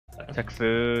Check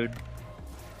food.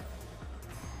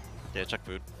 Yeah, check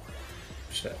food.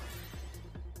 Shit.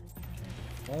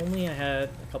 Only I had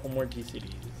a couple more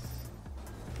GCDs.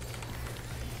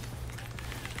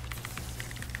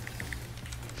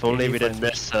 If only we didn't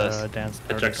miss dance.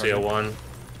 I check CO1.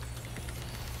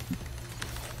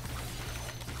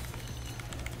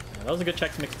 Yeah, that was a good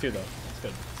checks mix too, though. That's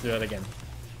good. Let's do that again.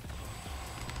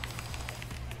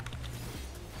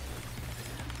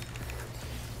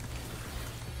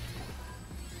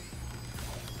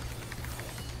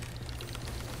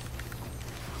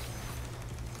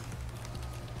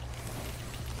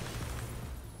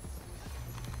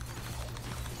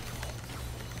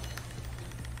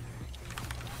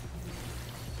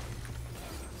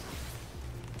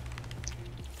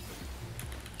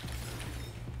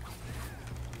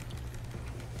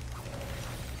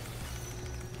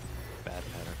 Bad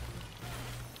pattern.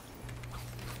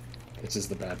 This is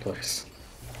the bad place.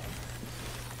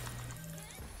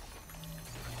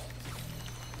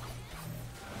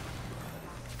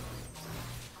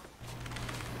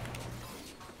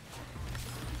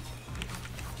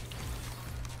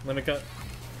 Limit cut.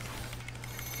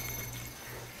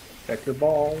 Check your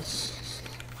balls.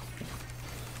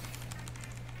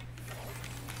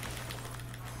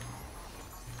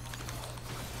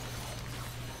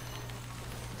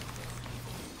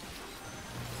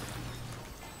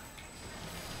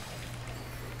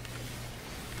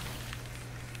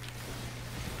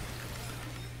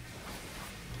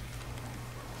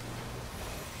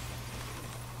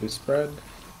 Do spread.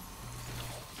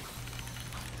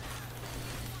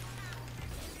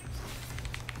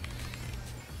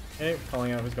 Okay,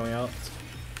 calling out who's going out.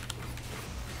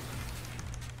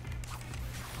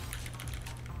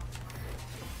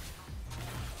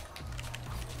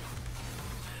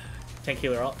 Tank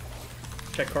healer out.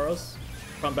 Check Koros.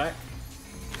 Front back.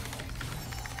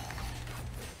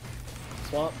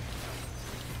 Swap.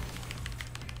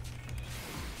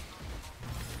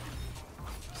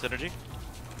 Synergy.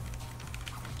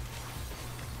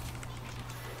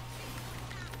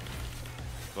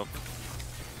 Well,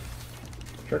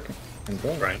 Jerking. And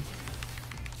going. Brian.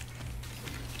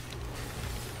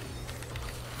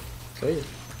 See.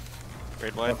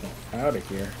 Raid wide. Out of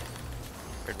here.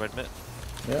 Raid wide mid.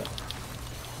 Yeah.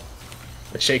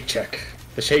 The shake check.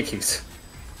 The shakies.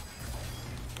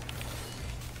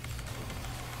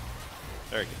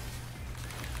 Very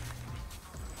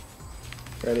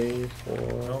good. Ready for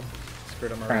Oh,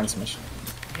 screwed up my transmission.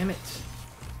 Damn it.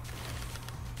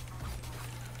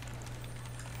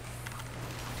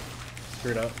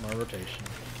 Screwed up my rotation.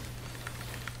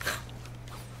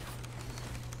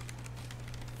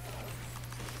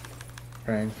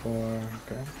 Praying for.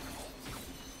 Okay.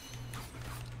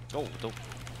 Oh, don't.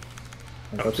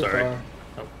 Don't go too sorry. far.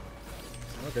 Oh,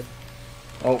 good.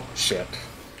 Oh shit.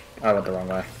 I went the wrong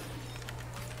way.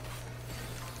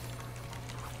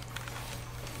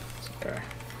 It's okay.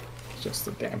 It's just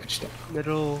the damage stuff.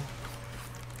 Middle.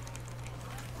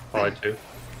 Oh, I do.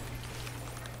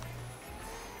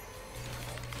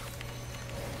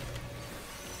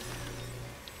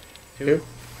 Two.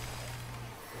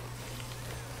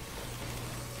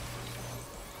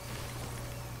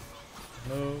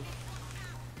 Move.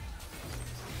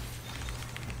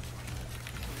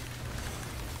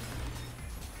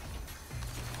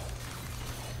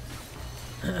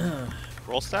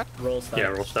 Roll stack? Roll stacks. Yeah,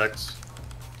 roll stacks.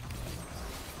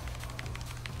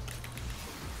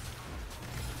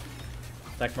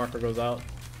 Stack marker goes out.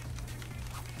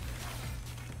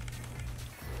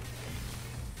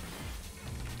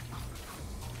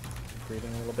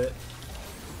 Breathing a little bit.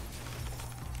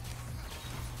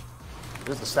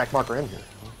 There's the stack marker in here.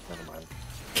 Oh, never mind.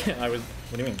 I was.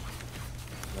 What do you mean?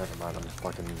 Never mind. I'm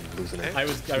fucking losing it. I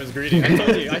was greeting. I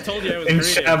told you. I told you I was In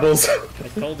greeting. shambles. I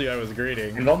told you I was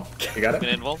greeting. Invuln? You got An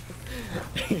it? invul?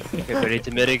 Get ready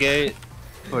to mitigate.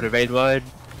 Go to raid wide.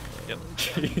 Yep.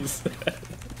 Jeez.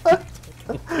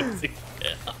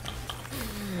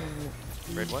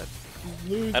 Raid wide?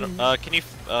 I don't, can you,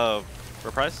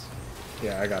 reprise?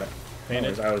 Yeah, I got it. Paint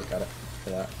it. I always got it for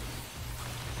that.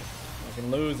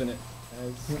 Fucking losing it.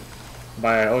 Guys.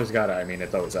 By I always got it, I mean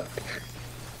it's always up.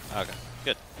 Okay,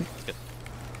 good. That's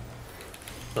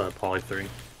good. Poly 3.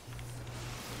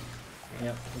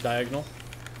 Yep. Diagonal.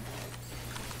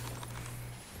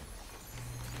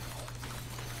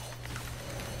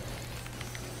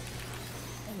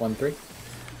 One 3.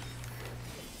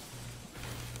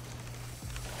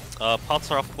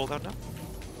 Pots are off cooldown now?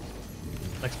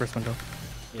 Next first window.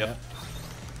 Yeah. Yep.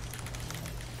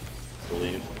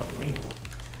 Believe me.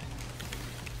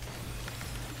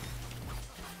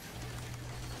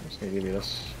 Just gonna give you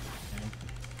this.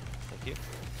 Thank you.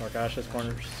 Dark Ashes,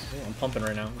 corners. Ooh, I'm pumping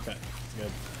right now. Okay,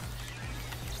 good.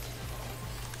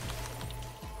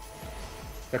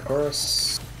 The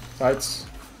chorus. Sides.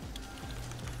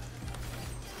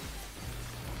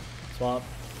 Swap.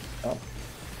 Oh.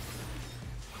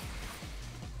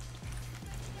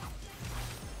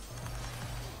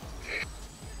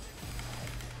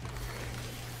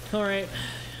 Alright.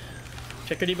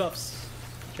 Check your debuffs.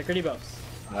 Check your debuffs.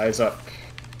 Eyes up.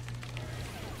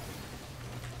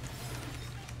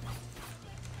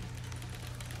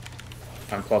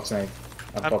 I'm 12 snake.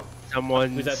 I'm 12. Someone.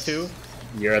 Who's that 2?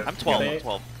 You're at I'm 12. Okay. I'm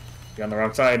 12. You're on the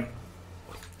wrong side.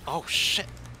 Oh shit.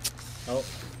 Oh.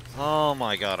 Oh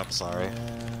my god, I'm sorry.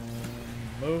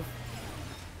 Move.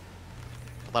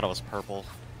 I thought it was purple.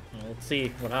 Well, let's see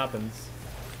what happens.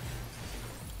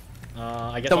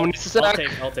 I guess Someone needs to sack.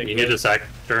 I'll take You it. need to sack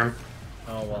term.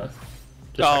 Oh, well.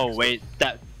 Oh wait,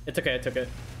 that. It's okay, I took it.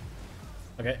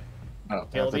 Okay. Oh,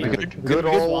 Heal me. Good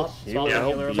old Swap healer. the yeah,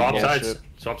 healer swap level. sides.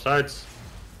 Swap sides.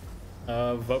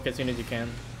 Voke as soon as you can.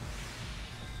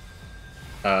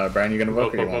 Brian, you gonna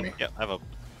vote or you want me? Yeah, I vote.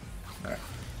 Alright.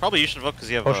 Probably you should vote because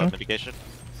you have Potion? mitigation.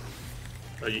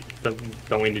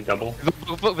 Don't we need double?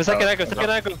 Second Oh, echo, second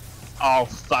no. echo. Oh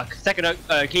fuck. Second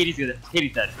echo. Katie's good.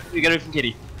 Katie's dead. We gotta wait from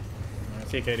Katie. Alright,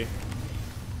 see you, Katie.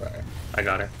 Right. I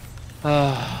got her.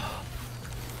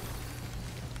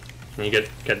 Can you get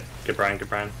Brian? Get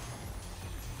Brian.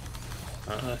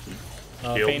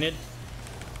 Shield. Painted.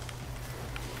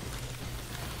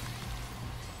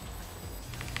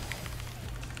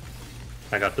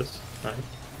 I got this. Nice.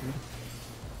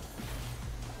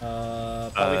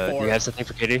 Probably Do 4. you have something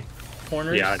for Katie?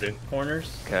 Corners. Yeah, I do.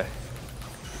 Corners. Okay.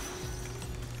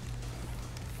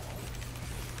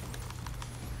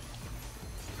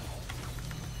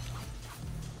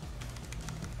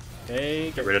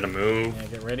 Okay, Get rid of the move. Yeah,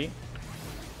 get ready.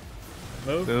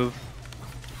 Move. Move.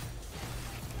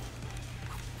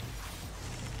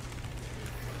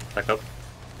 Back up.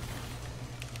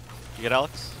 You get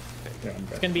Alex? Yeah, I'm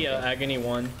It's good. gonna be a Agony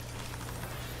 1.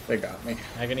 They got me.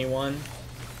 Agony 1.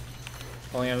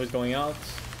 Calling out who's going out.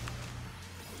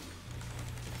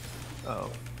 Oh.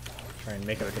 Try and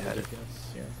make it Already had it.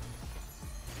 DPS here.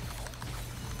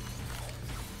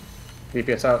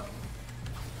 DPS out.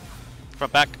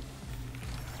 Front back.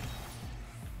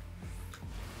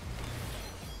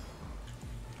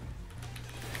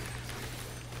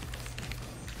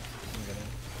 I'm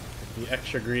gonna be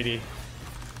extra greedy.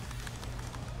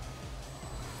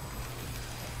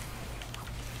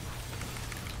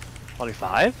 Probably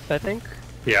 5, I think.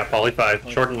 Yeah, poly 5.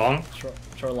 Short and long.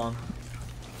 Short long.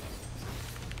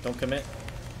 Don't commit.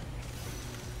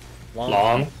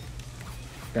 Long.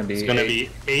 It's gonna be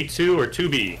A2 or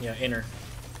 2B. Yeah, inner.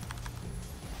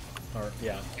 Or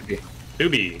yeah.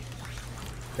 2B.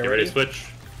 Get ready to switch.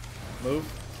 Move.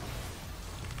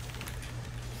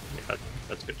 Yeah,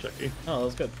 that's good, Chucky. Oh, that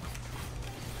was good.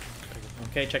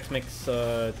 Okay, Chex Mix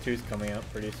 2's coming out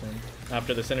pretty soon.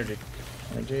 After the synergy.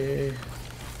 Energy.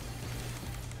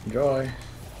 Enjoy.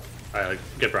 Alright,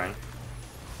 get Brian.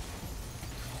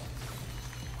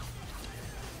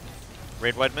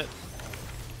 Raid wide mid.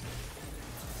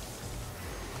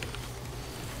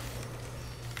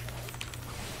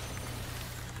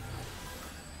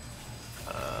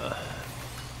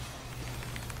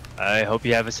 I hope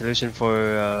you have a solution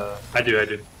for. I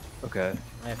do. Okay.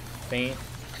 I have faint.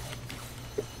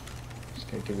 Just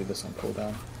gonna give you this on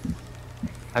cooldown.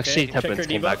 Actually, Okay, check your Temperance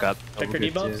came back debuff. up. Check your Over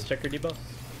good, debuffs. too. Check your debuffs.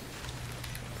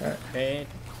 Okay. Okay.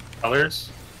 Colors.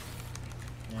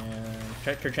 And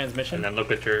check your transmission. And then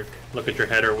look at your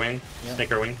head or wing. Yeah.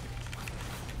 Snake or wing.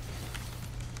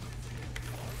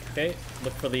 Okay,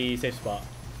 look for the safe spot.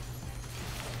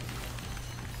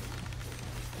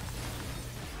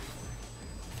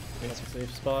 Check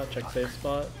safe spot, check safe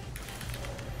spot.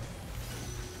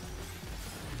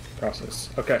 Process.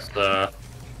 Okay.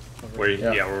 Where you,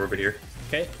 Yeah. yeah, we're over here.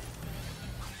 Okay,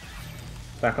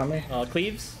 Back on me.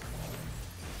 Cleaves.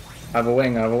 I have a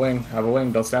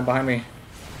wing. Don't stand behind me.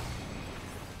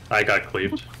 I got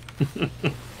cleaved. God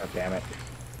damn it.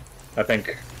 I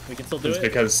think We can still do it's it.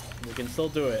 because We can still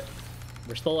do it.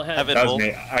 We're still ahead. Have it. that was Invul.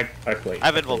 me. I played. I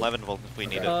have invul if we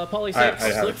need it. Poly I 6,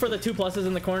 have look it. for the 2 pluses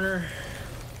in the corner.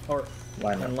 Or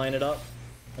Line and up. line it up.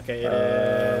 Okay, it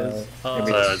is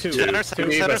maybe it's 2. center,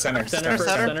 Center, center, center, Center first,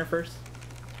 center. center first.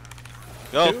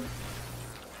 Go. 2.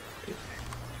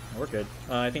 We're good.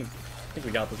 I think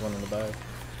we got this one in the bag.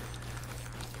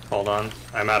 Hold on.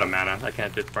 I'm out of mana. I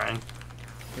can't do Brian.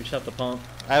 We just have to pump.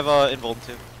 I have invul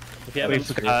too. If you We haven't,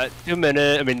 forgot 2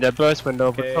 minutes. I mean, the burst window.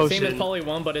 okay, But same as potion. poly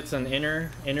 1, but it's an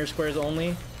inner squares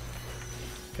only.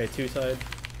 Okay, 2 side.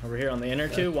 Over here on the inner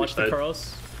 2, watch the side.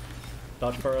 Kuros.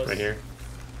 Dodge furrows. Right here.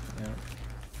 Yeah.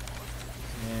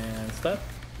 And step.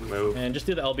 Move. And just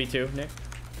do the LB2, Nick.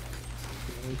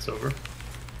 It's over.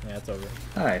 Yeah, it's over.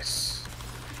 Nice.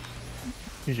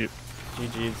 GG.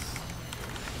 GG's.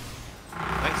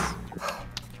 Nice.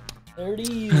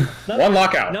 30. One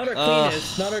lockout. Not our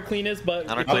cleanest, not our cleanest, but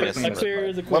Not our cleanest. a clear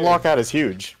is a clear. One lockout is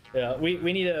huge. Yeah, we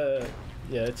need a.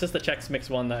 Yeah, it's just the checks mix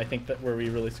one that I think that where we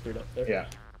really screwed up there. Yeah.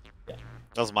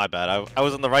 That was my bad. I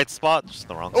was in the right spot, just in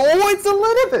the wrong spot. Oh, it's a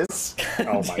Lenibus!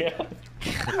 Oh my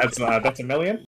god. That's a million?